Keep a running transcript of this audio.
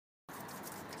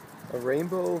A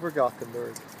rainbow over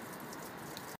Gothenburg.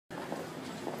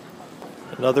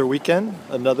 Another weekend,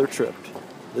 another trip.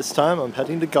 This time I'm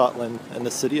heading to Gotland and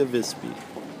the city of Visby.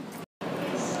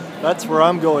 That's where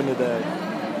I'm going today.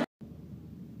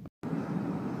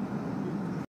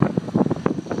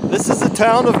 This is the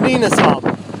town of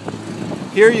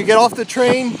Nynäshamn. Here you get off the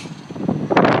train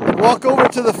and walk over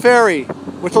to the ferry,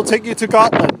 which will take you to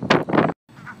Gotland.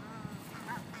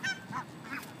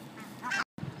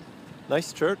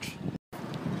 Nice church.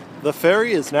 The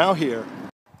ferry is now here.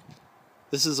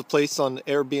 This is a place on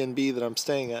Airbnb that I'm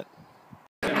staying at.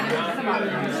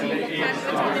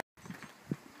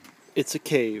 It's a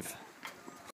cave.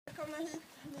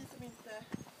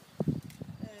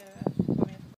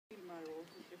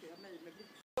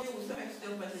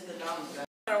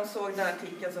 När de såg den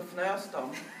artikeln så fnös de.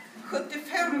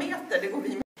 75 meter, det går vi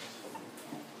med.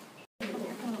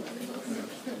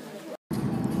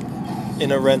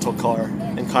 In a rental car,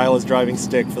 and Kyle is driving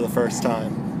stick for the first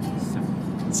time.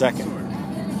 Second.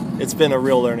 It's been a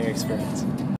real learning experience.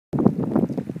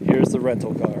 Here's the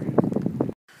rental car.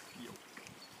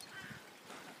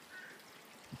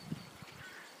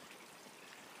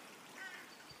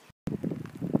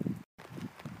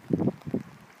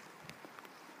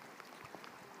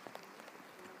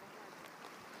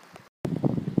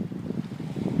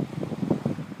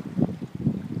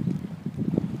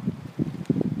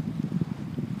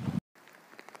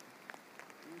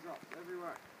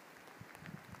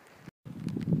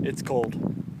 It's cold.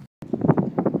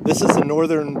 This is the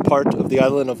northern part of the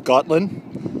island of Gotland,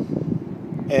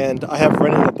 and I have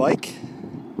rented a bike,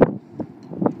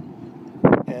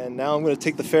 and now I'm going to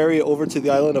take the ferry over to the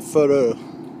island of Fårö,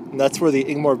 and that's where the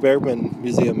Ingmar Bergman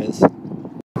Museum is.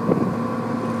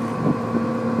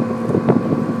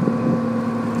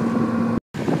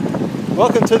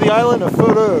 Welcome to the island of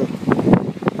Fårö,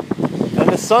 and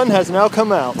the sun has now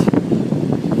come out.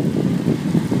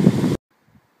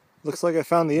 Looks like I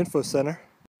found the info center.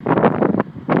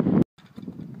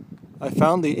 I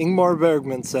found the Ingmar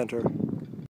Bergman Center.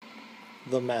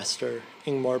 The master,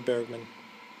 Ingmar Bergman.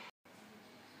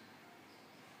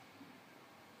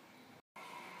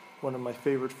 One of my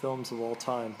favorite films of all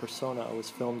time, Persona, was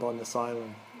filmed on this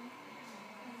island.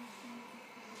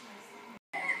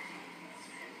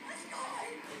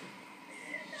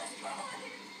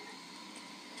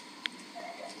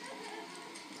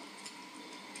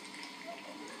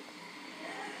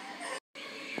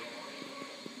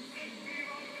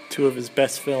 Two of his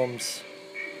best films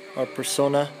are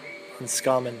Persona and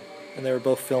Skammen, and they were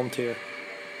both filmed here.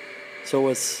 So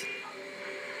was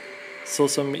Så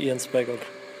som i en spegel.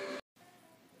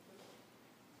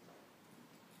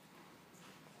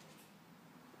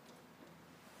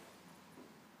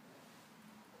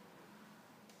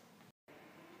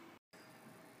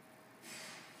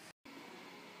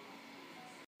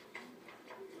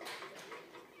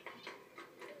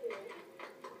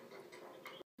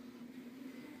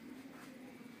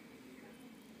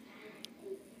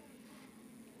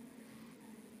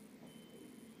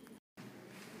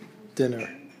 Dinner.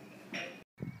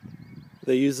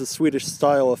 They use the Swedish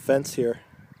style of fence here.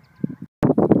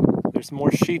 There's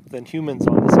more sheep than humans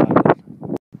on this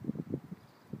island.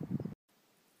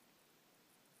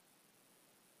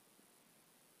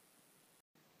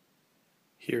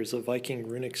 Here's a Viking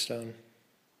runic stone.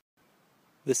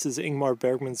 This is Ingmar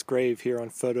Bergman's grave here on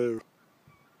Fårö.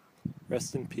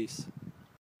 Rest in peace.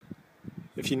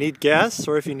 If you need gas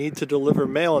or if you need to deliver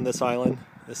mail on this island,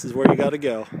 this is where you gotta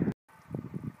go.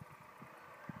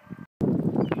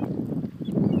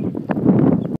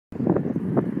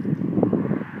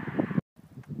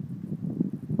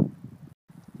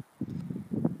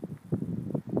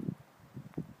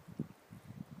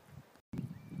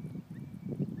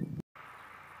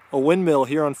 A windmill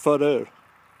here on Fårö.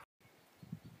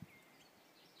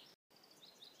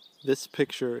 This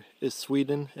picture is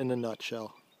Sweden in a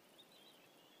nutshell.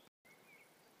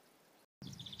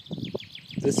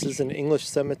 This is an English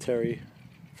cemetery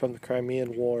from the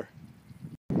Crimean War.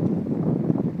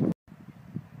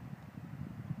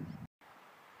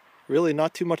 Really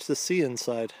not too much to see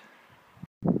inside.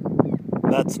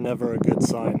 That's never a good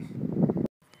sign.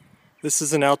 This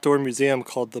is an outdoor museum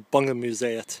called the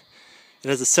Bungamuseet. It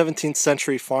has a 17th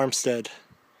century farmstead.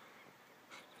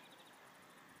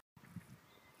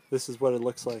 This is what it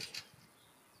looks like.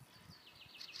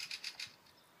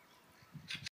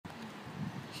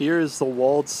 Here is the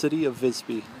walled city of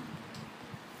Visby.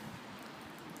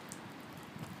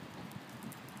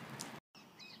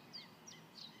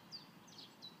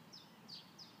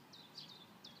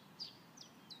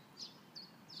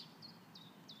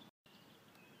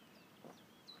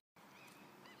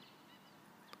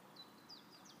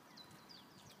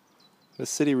 This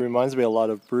city reminds me a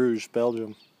lot of Bruges,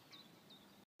 Belgium.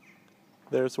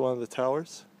 There's one of the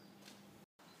towers.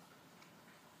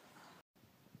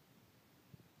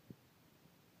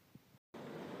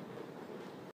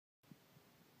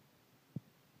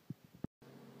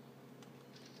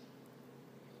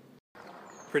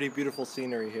 Pretty beautiful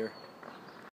scenery here.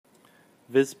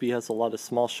 Visby has a lot of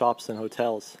small shops and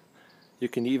hotels. You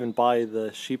can even buy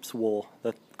the sheep's wool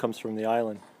that comes from the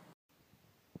island.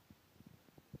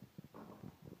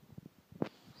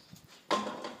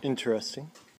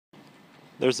 Interesting.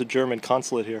 There's a German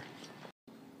consulate here.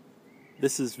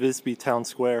 This is Visby Town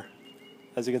Square.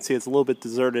 As you can see, it's a little bit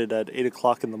deserted at 8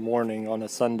 o'clock in the morning on a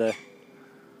Sunday.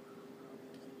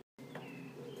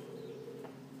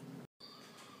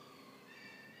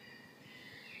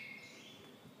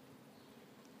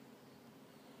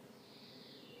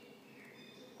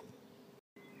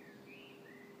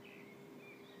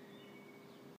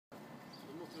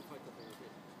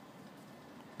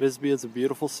 Visby is a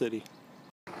beautiful city.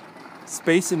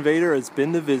 Space Invader has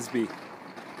been to Visby.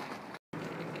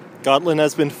 Gotland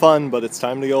has been fun, but it's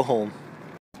time to go home.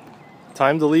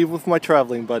 Time to leave with my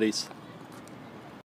traveling buddies.